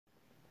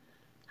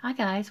Hi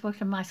guys, welcome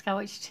to my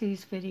Skywatch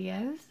 2's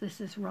videos.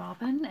 This is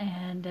Robin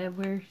and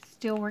we're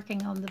still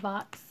working on the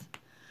box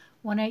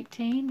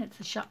 118. It's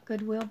a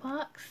Shopgoodwill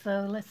box,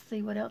 so let's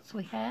see what else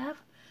we have.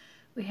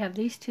 We have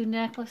these two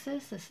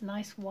necklaces, this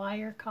nice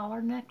wire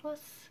collar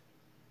necklace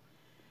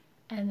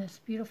and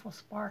this beautiful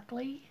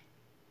sparkly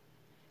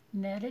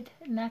netted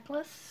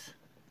necklace.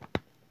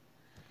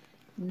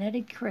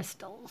 Netted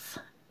crystals.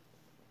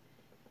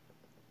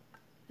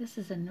 This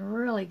is in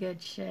really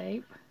good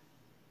shape.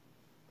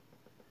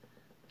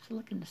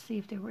 Looking to see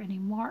if there were any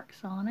marks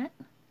on it,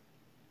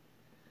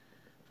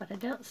 but I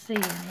don't see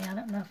any. I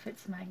don't know if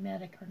it's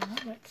magnetic or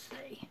not. Let's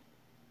see.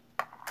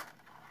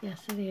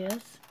 Yes, it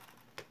is.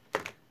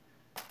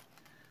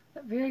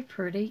 But very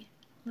pretty.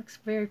 Looks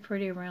very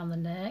pretty around the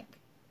neck,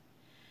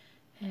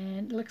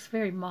 and it looks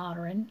very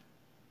modern.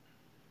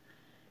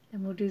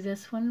 And we'll do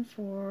this one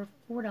for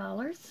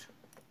 $4.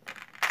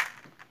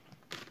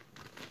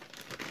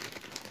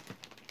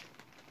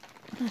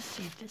 Let's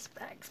see if this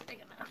bag's big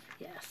enough.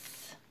 Yes.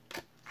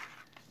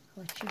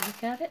 I'll let you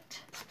look at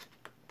it.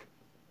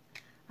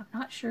 I'm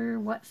not sure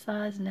what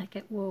size neck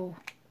it will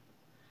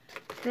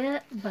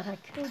fit, but I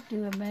could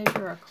do a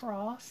measure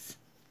across.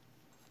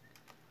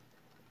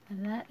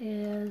 And that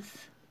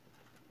is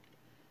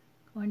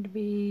going to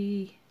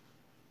be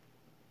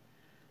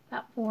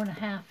about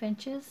 4.5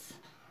 inches.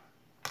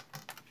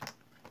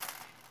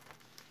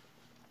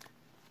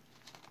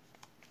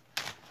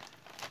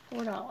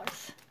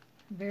 $4.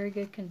 Very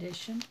good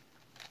condition.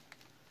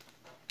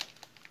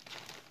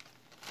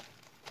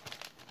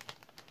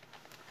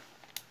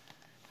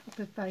 Hope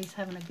everybody's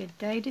having a good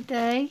day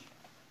today.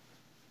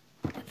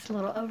 It's a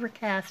little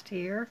overcast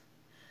here,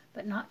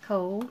 but not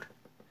cold.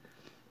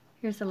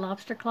 Here's a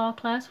lobster claw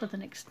clasp with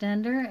an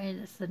extender, and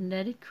it's the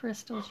netted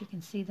crystals. You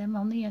can see them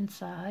on the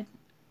inside.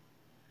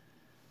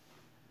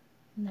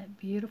 Isn't that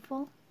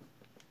beautiful?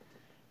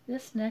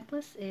 This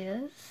necklace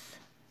is,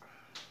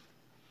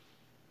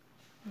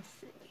 let's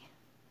see,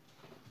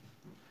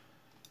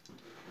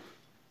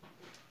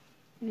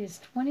 it is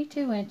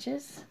 22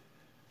 inches.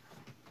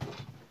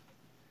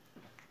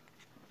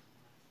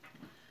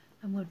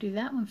 And we'll do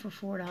that one for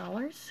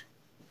 $4.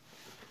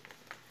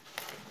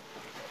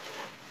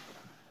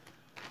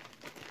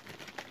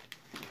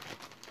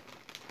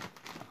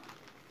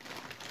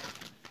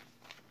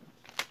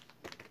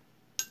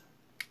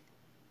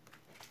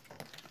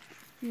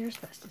 You're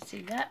supposed to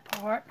see that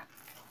part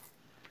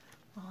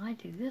while I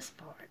do this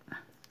part.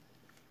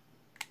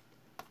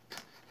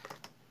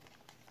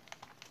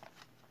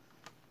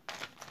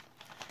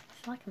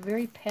 It's like a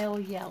very pale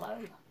yellow.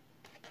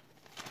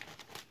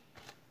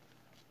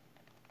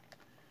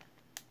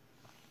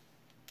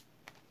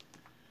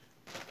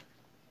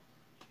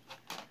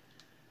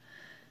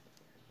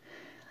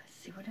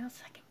 See what else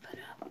I can put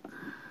up.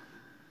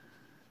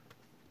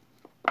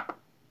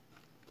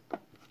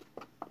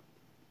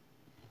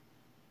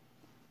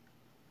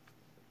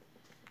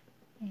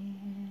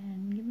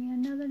 And give me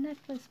another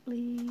necklace,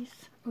 please.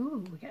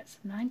 Ooh, we got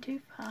some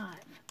 925.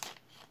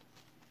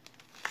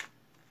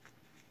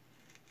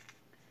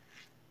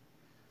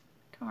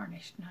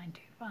 Tarnished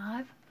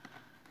 925.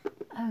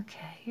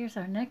 Okay, here's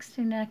our next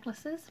two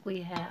necklaces. We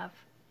have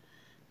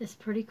this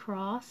pretty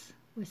cross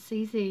with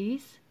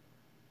CZs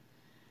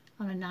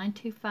on a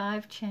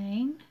 925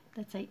 chain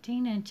that's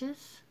 18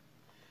 inches,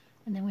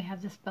 and then we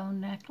have this bone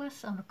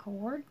necklace on a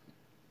cord.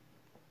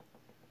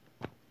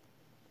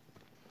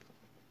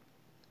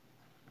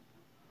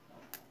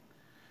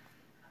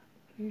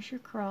 Here's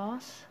your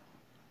cross.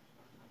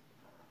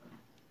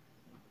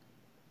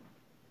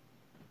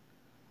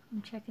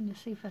 I'm checking to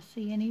see if I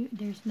see any.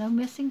 There's no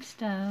missing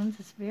stones.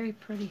 It's a very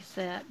pretty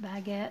set,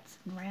 baguettes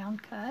and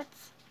round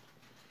cuts.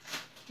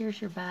 Here's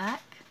your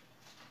back.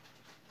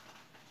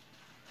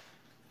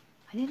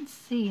 I didn't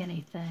see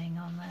anything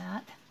on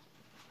that.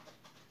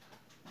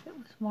 If it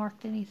was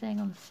marked anything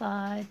on the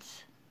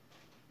sides.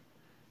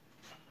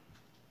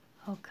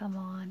 Oh, come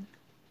on.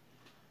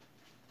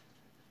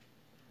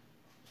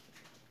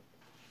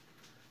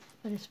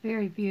 But it's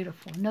very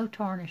beautiful. No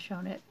tarnish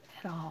on it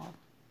at all.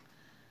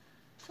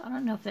 So I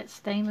don't know if that's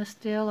stainless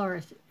steel or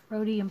is it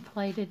rhodium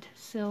plated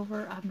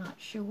silver. I'm not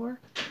sure.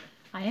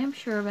 I am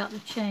sure about the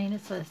chain.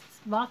 It's a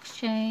box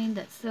chain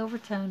that's silver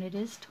tone. It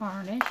is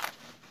tarnished.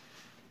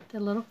 The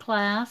little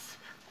clasp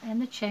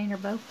and the chain are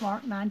both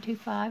marked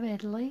 925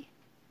 Italy.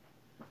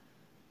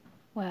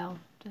 Well,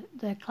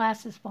 the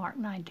clasp is marked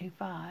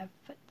 925,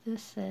 but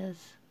this says,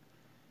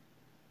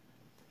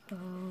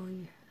 oh,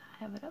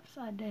 I have it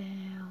upside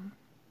down.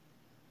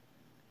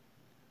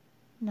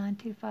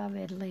 925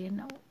 Italy,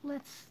 and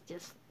let's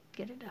just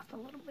get it up a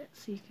little bit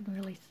so you can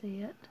really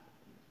see it.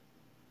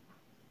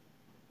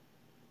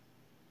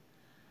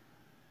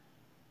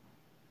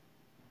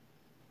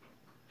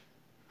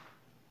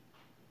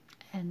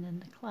 And then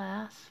the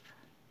clasp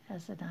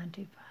has a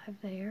 925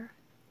 there.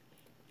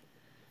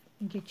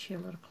 And get you a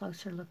little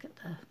closer look at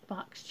the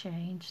box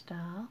chain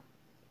style.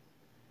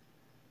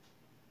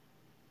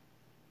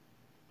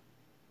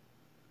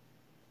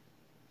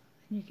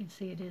 And you can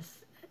see it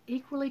is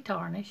equally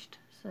tarnished,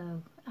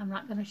 so I'm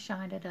not going to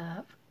shine it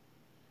up.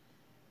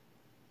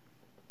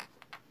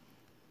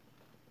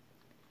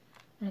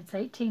 and it's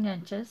 18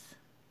 inches.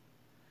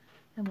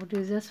 And we'll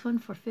do this one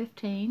for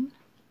 15.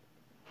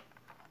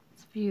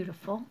 It's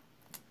beautiful.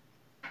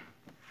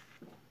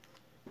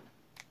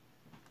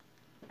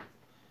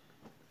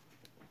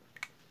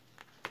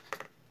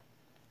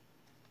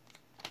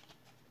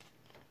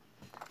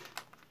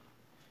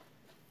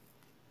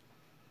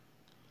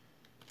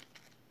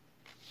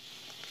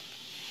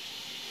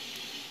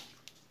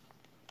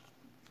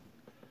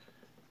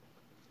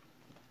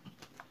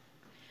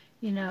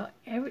 You know,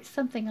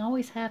 something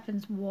always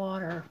happens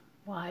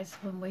water-wise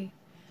when we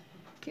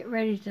get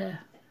ready to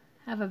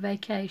have a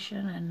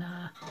vacation, and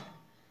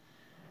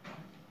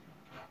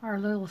our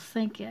little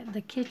sink at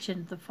the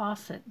kitchen, the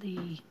faucet,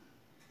 the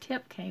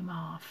tip came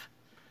off.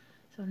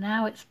 So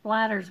now it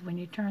splatters when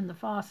you turn the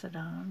faucet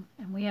on,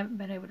 and we haven't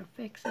been able to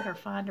fix it or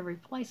find a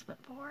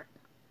replacement part.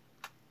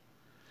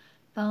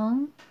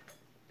 Bone,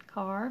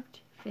 carved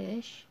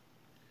fish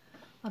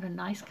on a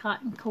nice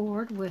cotton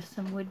cord with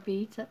some wood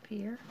beads up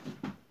here.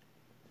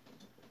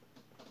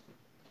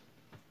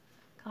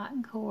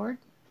 Cotton cord,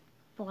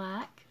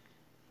 black.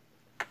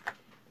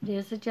 It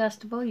is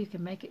adjustable. You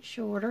can make it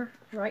shorter.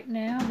 Right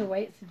now, the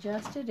way it's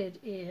adjusted, it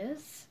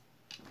is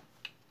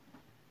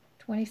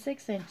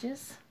 26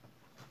 inches.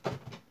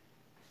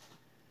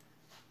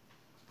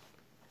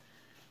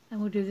 And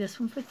we'll do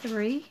this one for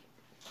 3.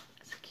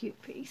 It's a cute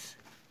piece.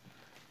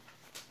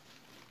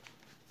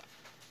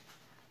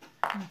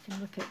 And you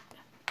can look at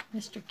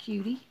Mr.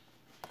 Cutie.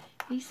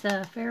 He's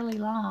fairly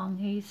long.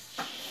 He's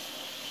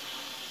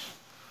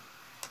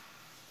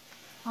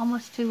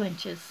almost 2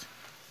 inches.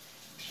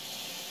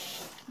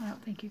 I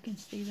don't think you can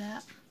see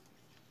that.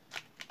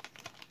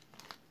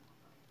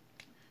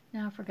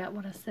 Now I forgot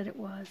what I said it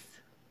was.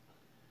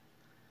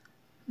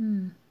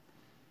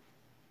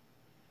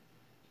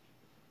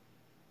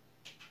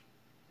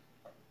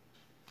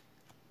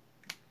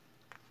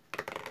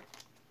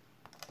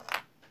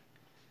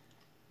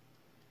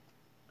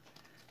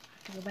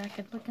 Go back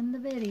and look in the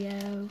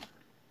video.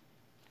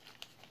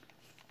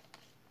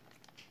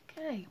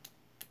 Okay.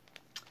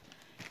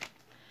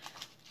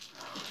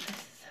 Oh, this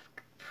is a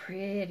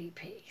pretty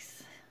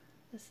piece.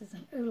 This is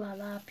an ooh la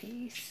la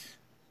piece.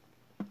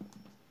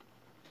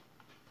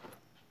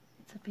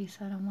 It's a piece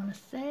I don't want to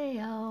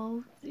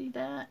sell. See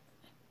that?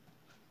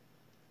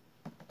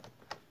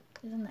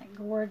 Isn't that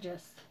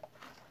gorgeous?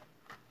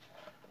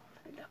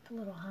 Put it up a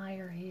little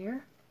higher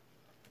here.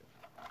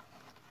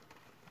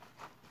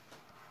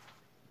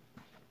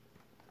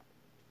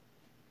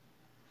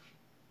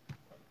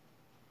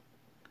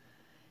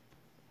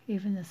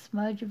 Even the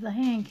smudge of the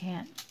hand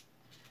can't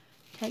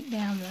take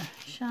down the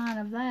shine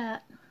of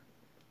that.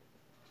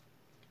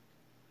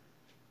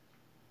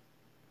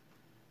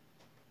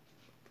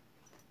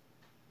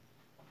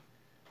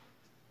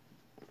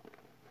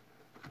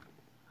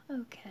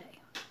 Okay.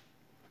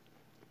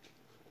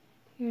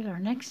 Here's our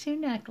next 2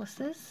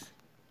 necklaces.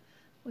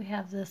 We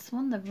have this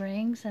one, the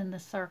rings and the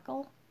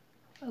circle,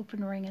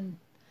 open ring and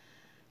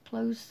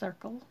closed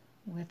circle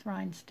with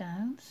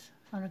rhinestones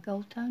on a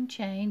gold tone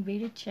chain,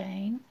 beaded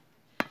chain.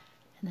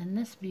 And then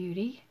this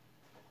beauty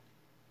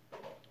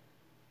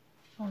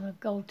on a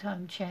gold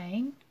tone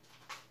chain.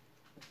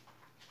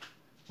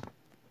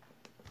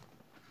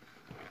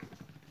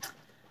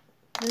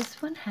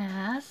 This one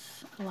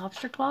has a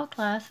lobster claw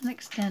clasp and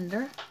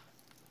extender.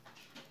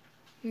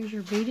 Here's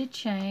your beaded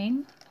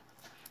chain.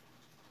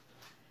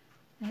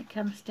 And it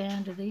comes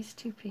down to these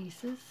 2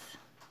 pieces.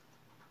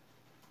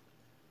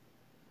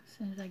 As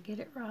soon as I get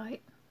it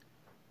right.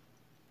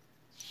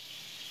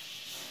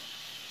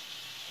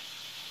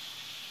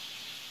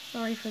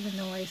 Sorry for the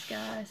noise,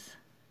 guys.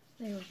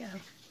 There we go.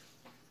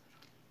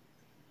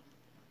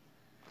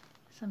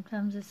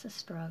 Sometimes it's a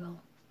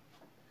struggle.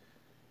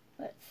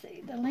 Let's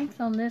see. The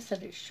length on this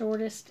at its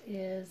shortest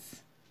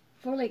is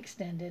fully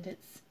extended.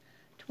 It's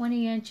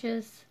 20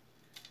 inches.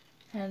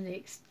 And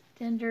the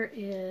extender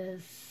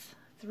is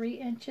 3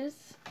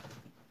 inches.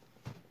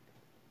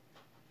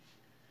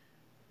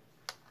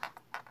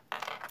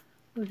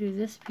 We'll do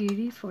this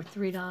beauty for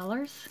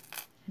 $3.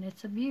 And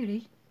it's a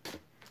beauty.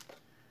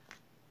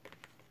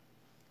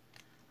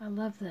 I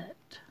love that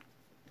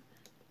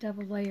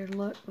double layered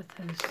look with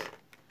those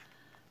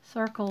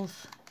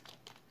circles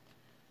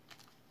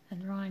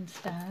and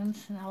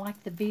rhinestones, and I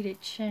like the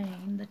beaded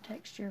chain, the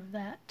texture of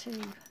that too.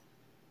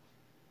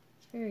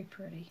 It's very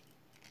pretty.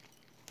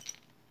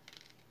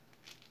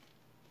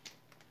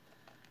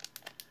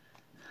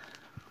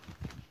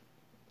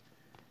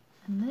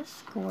 And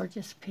this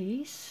gorgeous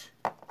piece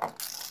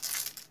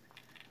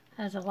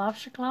has a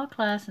lobster claw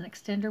clasp and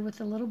extender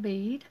with a little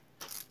bead.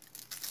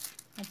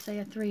 I'd say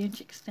a 3-inch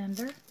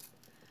extender.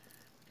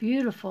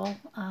 Beautiful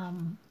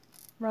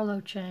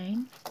Rolo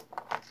chain.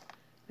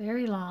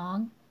 Very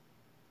long.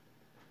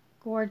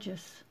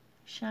 Gorgeous,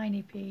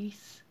 shiny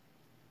piece.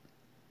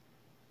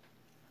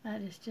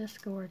 That is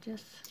just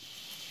gorgeous.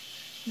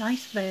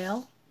 Nice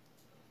veil.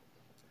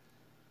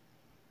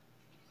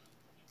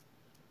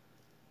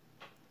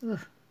 Ooh,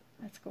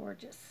 that's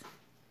gorgeous.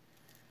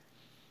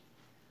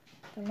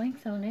 The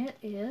length on it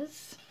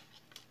is,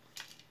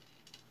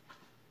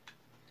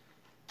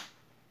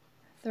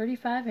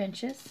 35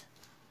 inches.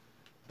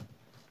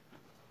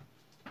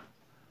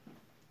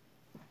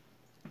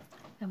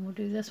 And we'll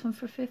do this one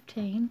for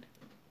 15.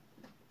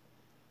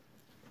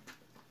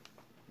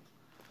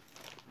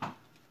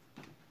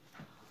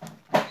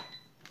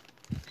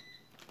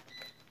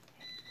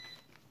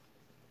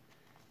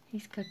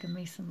 He's cooking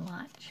me some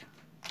lunch,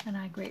 and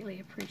I greatly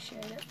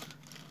appreciate it.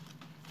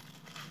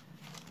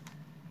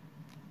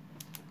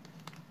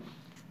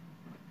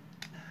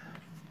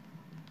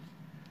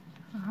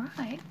 All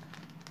right.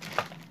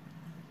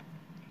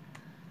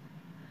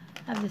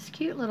 I have this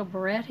cute little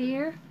barrette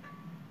here,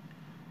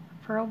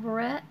 a pearl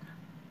barrette.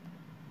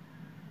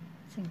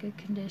 It's in good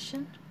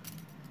condition,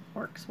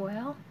 works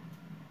well.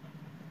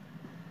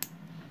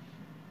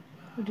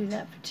 We'll do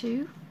that for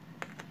 2.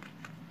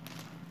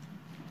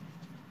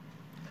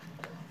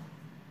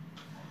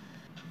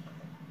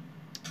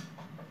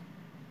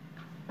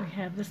 We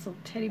have this little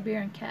teddy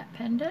bear and cat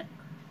pendant.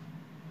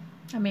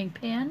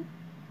 Pin.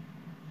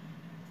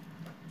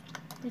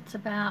 It's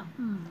about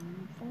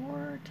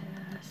 4 to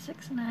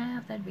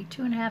 6.5. That'd be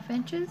 2.5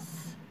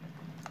 inches.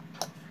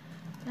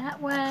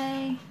 That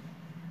way,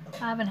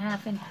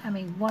 5.5 inch.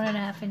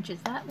 1.5 inches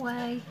that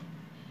way.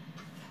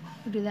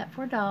 We'll do that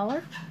for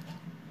 $1.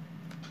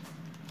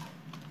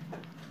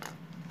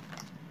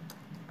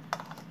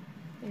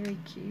 Very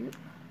cute.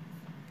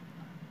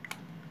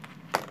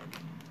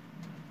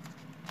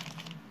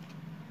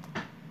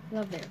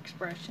 Love their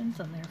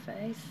expressions on their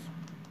face.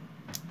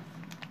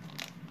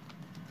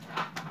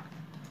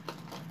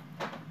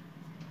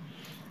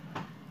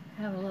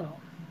 Have a little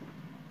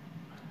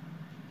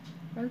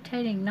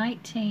rotating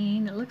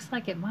 19. It looks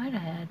like it might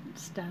have had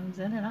stones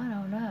in it. I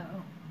don't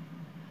know.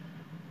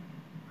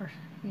 Or,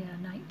 yeah,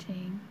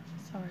 19.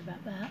 Sorry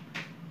about that.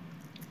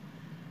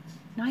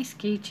 Nice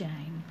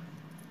keychain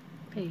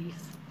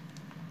piece.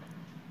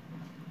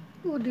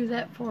 We'll do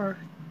that for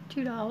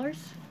 $2.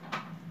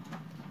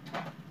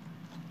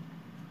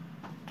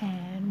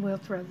 And we'll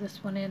throw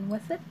this one in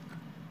with it.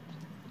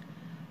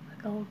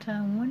 A gold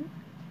tone one.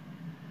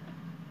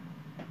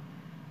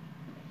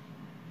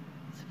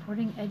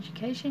 Supporting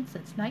education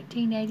since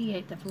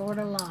 1988, the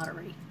Florida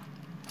Lottery.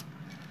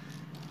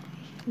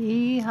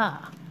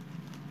 Yeehaw.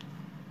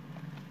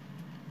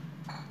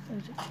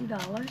 Those are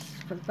 $2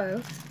 for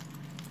both.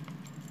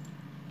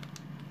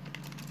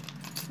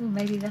 Ooh,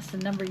 maybe that's the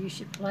number you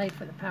should play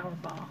for the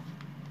Powerball.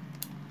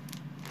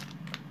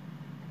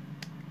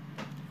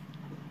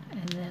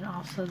 And then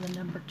also the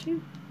number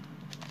 2.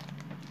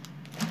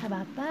 How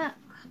about that?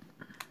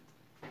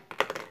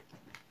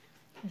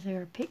 Is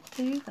there a pick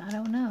tooth? I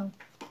don't know.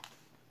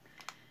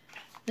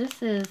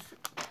 This is,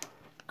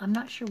 I'm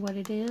not sure what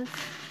it is,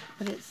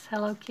 but it's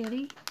Hello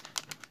Kitty.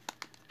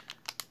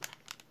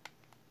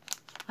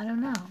 I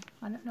don't know.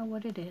 I don't know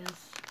what it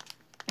is.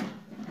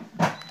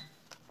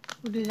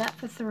 We'll do that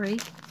for 3.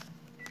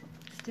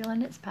 Still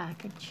in its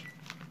package.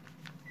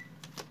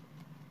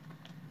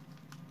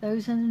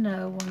 Those in the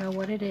know will know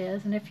what it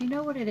is. And if you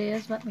know what it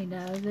is, let me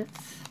know.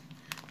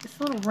 This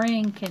little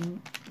ring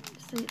can,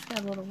 see it's got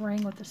a little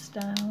ring with a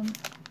stone.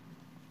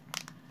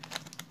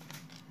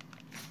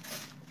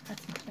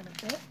 That's not going to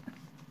fit.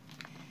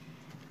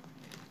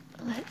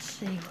 Let's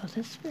see, will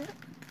this fit?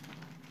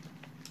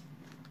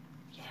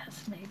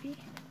 Yes, maybe.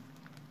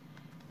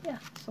 Yeah,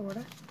 sort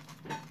of.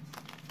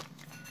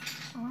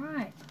 All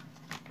right.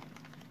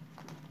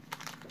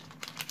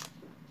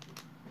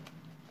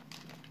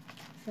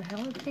 It's a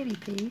Hello Kitty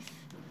piece,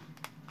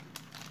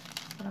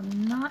 but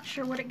I'm not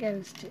sure what it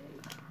goes to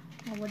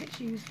or what it's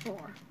used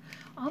for.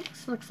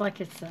 Almost looks like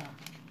it's a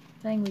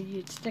thing that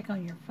you'd stick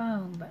on your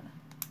phone, but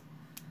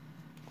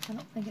I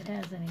don't think it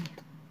has any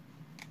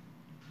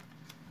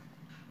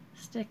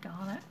stick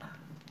on it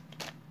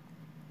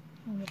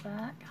on the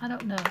back. I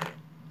don't know.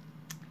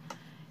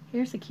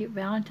 Here's a cute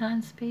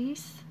Valentine's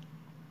piece.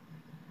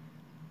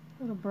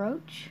 Little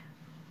brooch.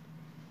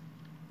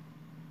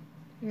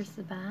 Here's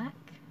the back.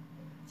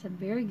 It's in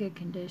very good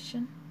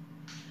condition.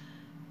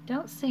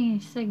 Don't see any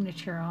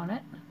signature on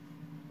it,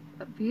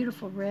 but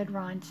beautiful red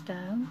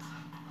rhinestones.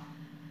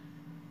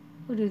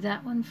 We'll do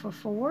that one for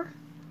 4.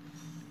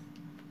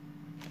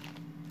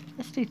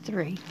 Let's do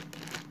 3.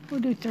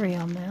 We'll do 3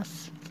 on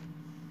this.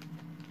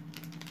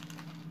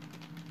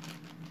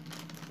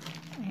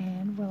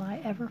 And will I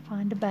ever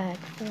find a bag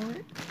for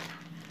it?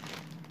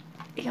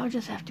 You'll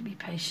just have to be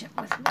patient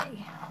with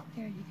me.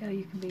 There you go.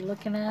 You can be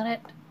looking at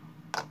it.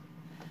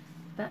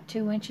 About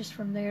 2 inches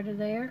from there to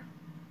there.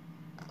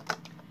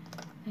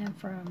 And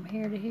from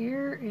here to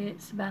here,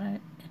 it's about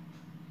an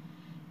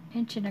 1.25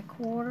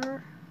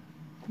 inches.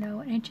 No,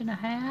 1.5 inches.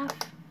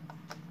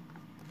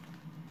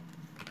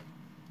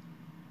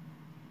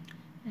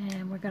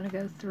 And we're going to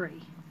go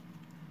 3.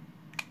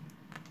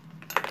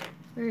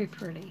 Very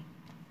pretty.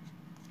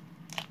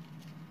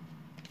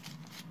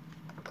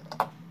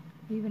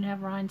 We even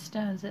have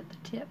rhinestones at the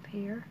tip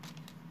here.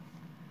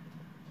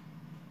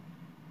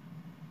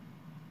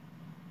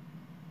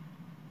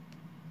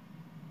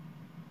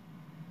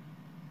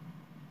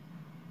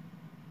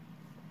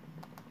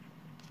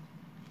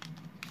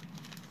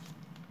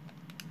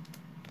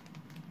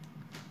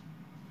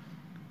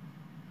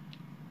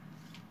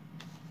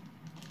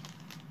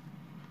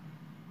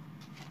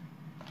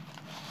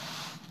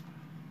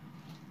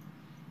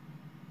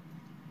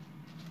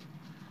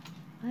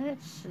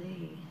 Let's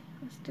see.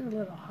 Let's do a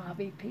little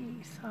hobby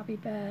piece, hobby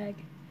bag.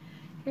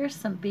 Here's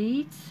some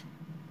beads.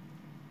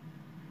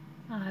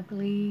 I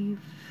believe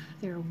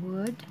they're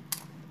wood.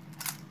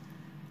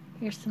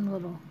 Here's some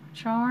little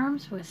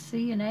charms with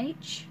C and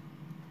H.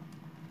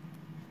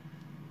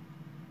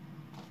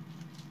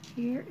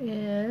 Here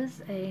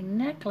is a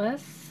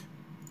necklace,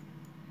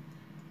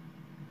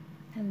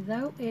 and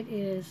though it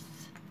is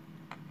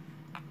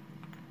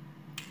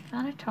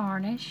kind of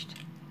tarnished,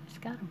 it's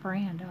got a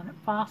brand on it,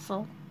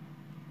 Fossil,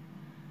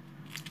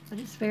 but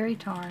it's very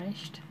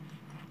tarnished.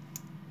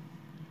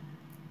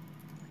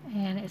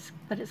 And it's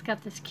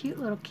got this cute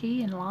little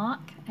key and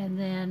lock, and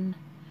then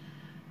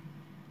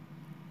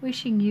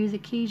wishing you the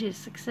key to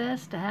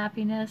success, to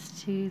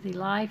happiness, to the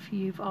life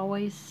you've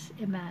always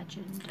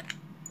imagined.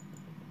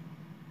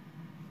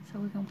 So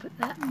we're going to put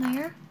that in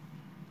there.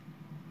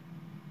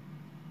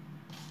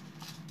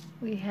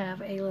 We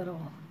have a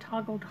little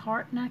toggled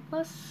heart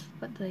necklace,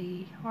 but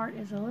the heart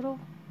is a little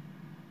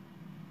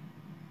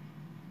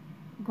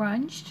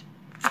grunged.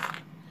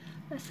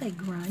 Let's say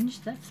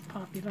grunge, that's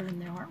popular in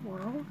the art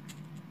world.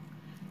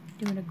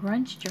 Doing a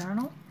grunge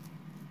journal.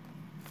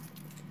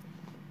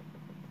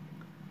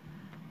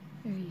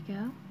 There you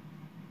go.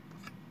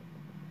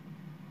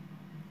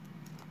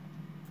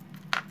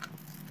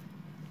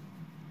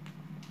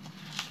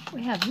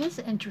 We have this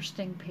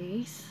interesting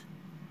piece.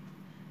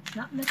 It's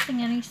not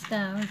missing any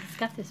stones. It's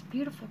got this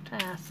beautiful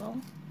tassel.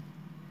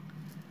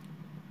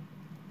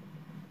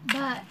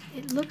 But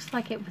it looks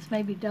like it was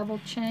maybe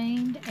double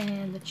chained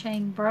and the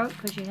chain broke,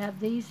 because you have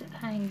these that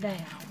hang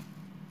down.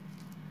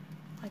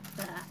 Like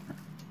that.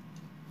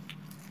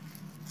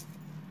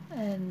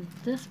 And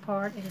this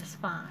part is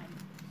fine.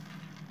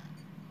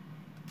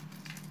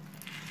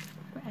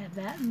 Add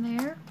that in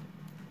there.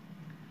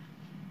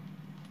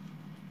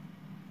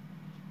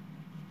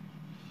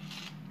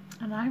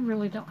 And I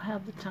really don't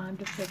have the time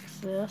to fix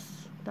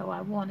this, though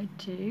I wanted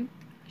to.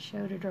 I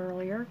showed it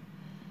earlier.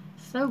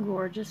 So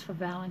gorgeous for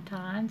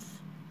Valentine's.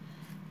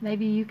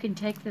 Maybe you can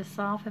take this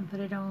off and put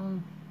it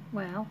on,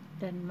 well,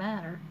 doesn't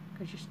matter,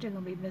 because you're still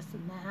going to be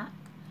missing that.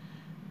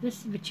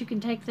 But you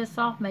can take this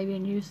off maybe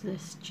and use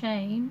this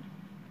chain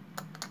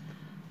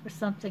for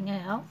something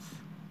else.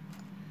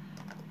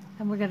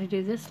 And we're going to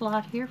do this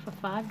lot here for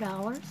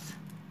 $5.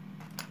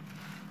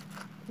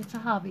 It's a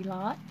hobby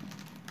lot.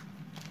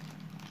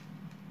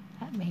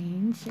 That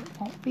means it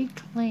won't be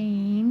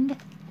cleaned,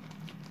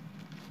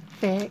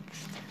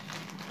 fixed.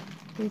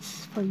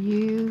 It's for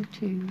you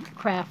to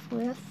craft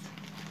with.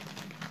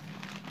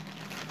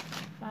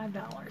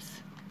 $5.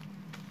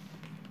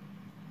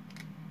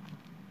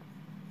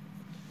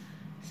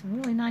 Some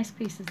really nice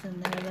pieces in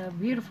there, though.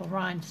 Beautiful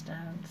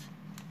rhinestones.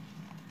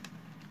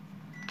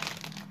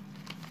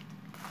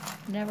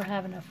 Never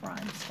have enough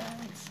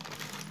rhinestones.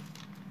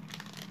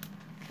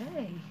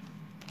 Okay.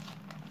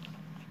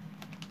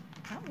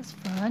 That was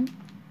fun.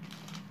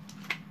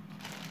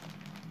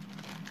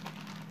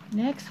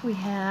 Next we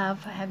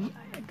have you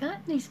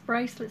gotten these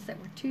bracelets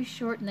that were too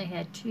short and they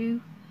had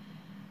two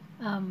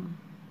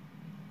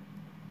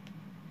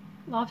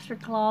lobster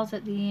claws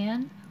at the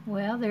end?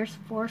 Well, there's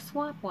 4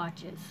 swap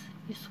watches.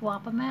 You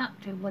swap them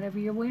out to whatever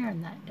you're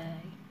wearing that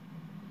day.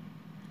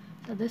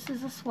 So this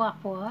is a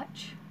swap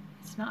watch.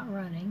 It's not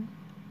running,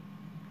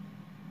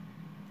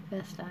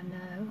 best I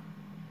know.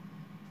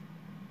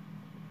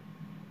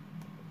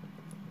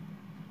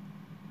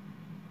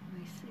 Let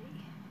me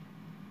see.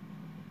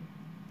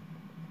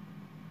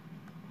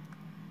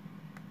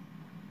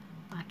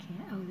 I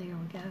can't, oh, there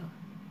we go.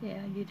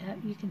 Yeah,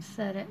 you can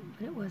set it,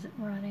 but it wasn't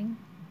running,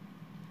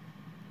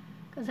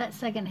 because that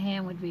second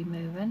hand would be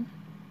moving.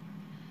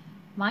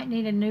 Might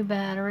need a new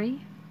battery,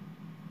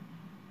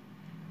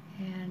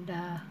 and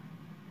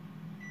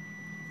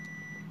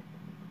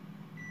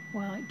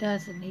well, it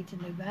does. It needs a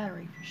new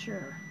battery for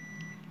sure,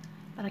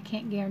 but I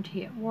can't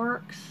guarantee it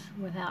works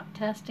without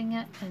testing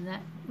it, and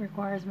that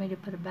requires me to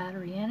put a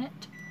battery in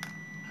it.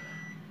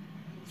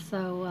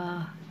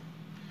 So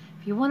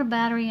if you want a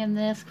battery in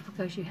this,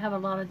 because you have a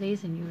lot of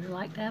these and you would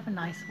like to have a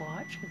nice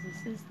watch,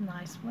 because this is a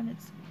nice one,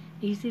 it's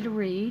easy to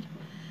read,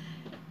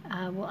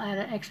 we'll add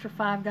an extra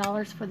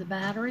 $5 for the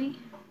battery,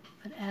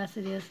 but as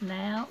it is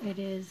now, it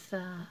is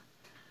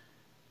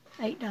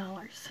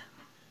 $8.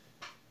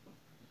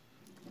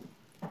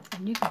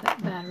 And you can put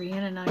the battery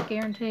in, and I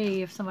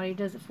guarantee if somebody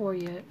does it for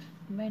you, it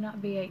may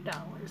not be $8.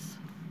 It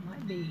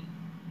might be,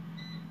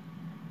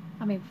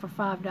 I mean, for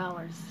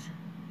 $5.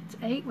 It's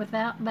 8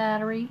 without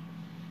battery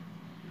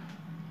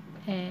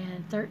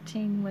and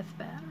 13 with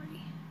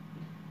battery.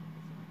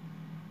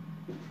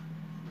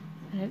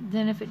 And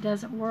then if it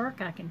doesn't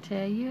work, I can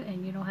tell you,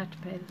 and you don't have to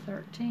pay the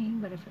 13,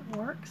 but if it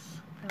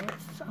works, well,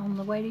 it's on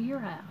the way to your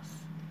house.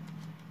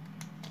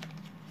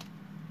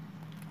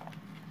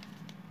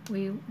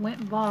 We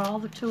went and bought all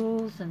the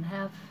tools and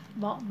have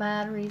bought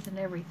batteries and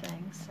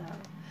everything, so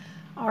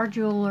our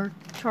jeweler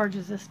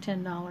charges us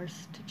 $10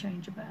 to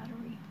change a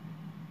battery.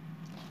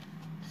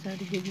 So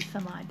to give you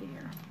some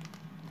idea.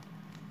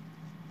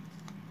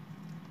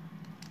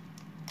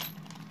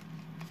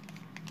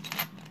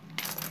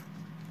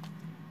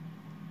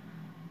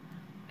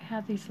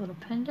 have these little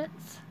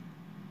pendants,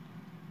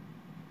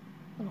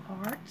 little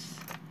hearts.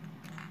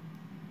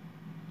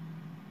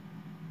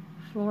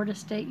 Florida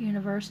State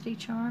University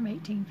charm,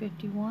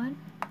 1851.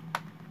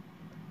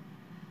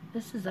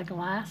 This is a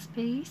glass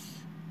piece.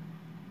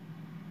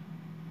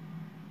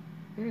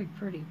 Very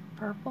pretty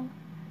purple.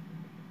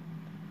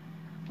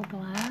 Purple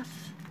glass.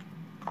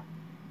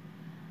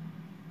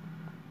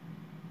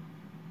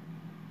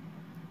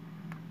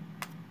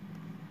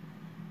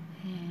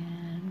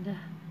 And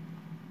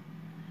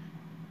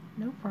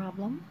no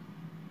problem.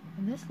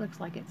 And this looks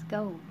like it's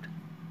gold.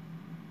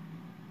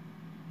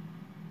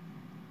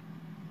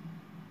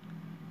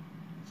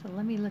 So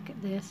let me look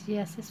at this.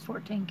 Yes, it's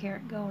 14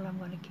 karat gold. I'm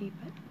going to keep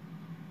it.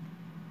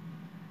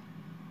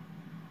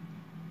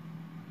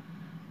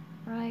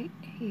 Right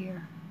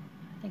here.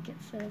 I think it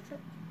says it.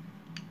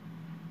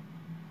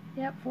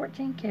 Yep,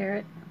 14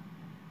 karat.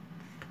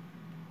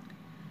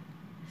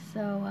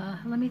 So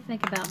let me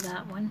think about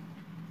that one.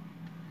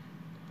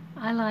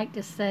 I like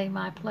to say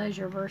my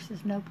pleasure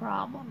versus no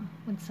problem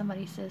when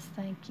somebody says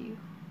thank you.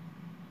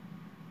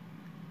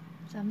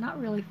 So I'm not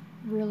really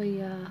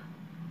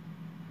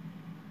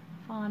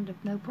fond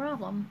of no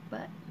problem,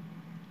 but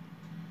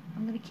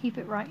I'm going to keep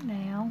it right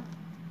now,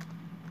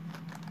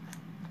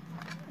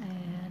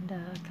 and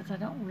because I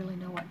don't really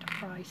know what to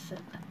price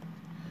it.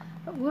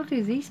 But we'll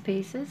do these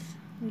pieces,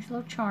 these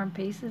little charm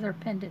pieces or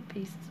pendant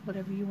pieces,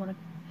 whatever you want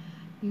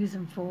to use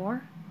them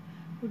for.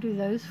 We'll do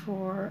those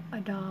for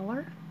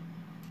 $1.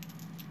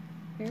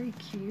 Very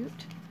cute.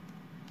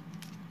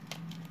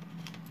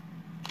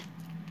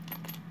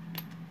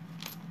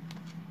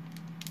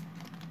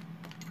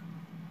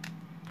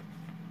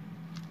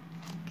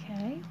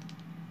 Okay.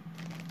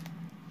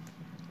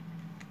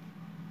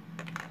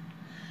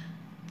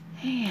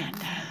 And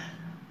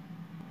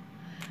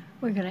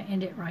we're going to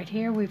end it right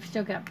here. We've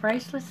still got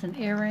bracelets and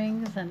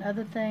earrings and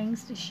other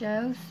things to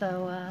show,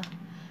 so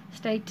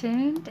stay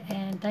tuned,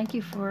 and thank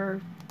you for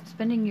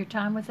spending your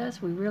time with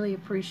us. We really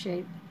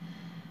appreciate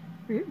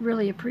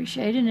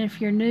it. And if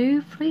you're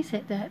new, please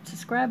hit that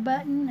subscribe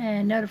button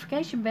and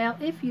notification bell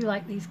if you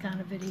like these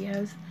kind of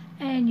videos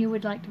and you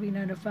would like to be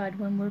notified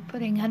when we're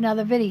putting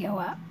another video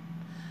up.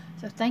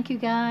 So thank you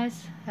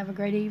guys. Have a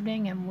great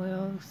evening, and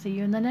we'll see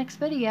you in the next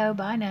video.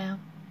 Bye now.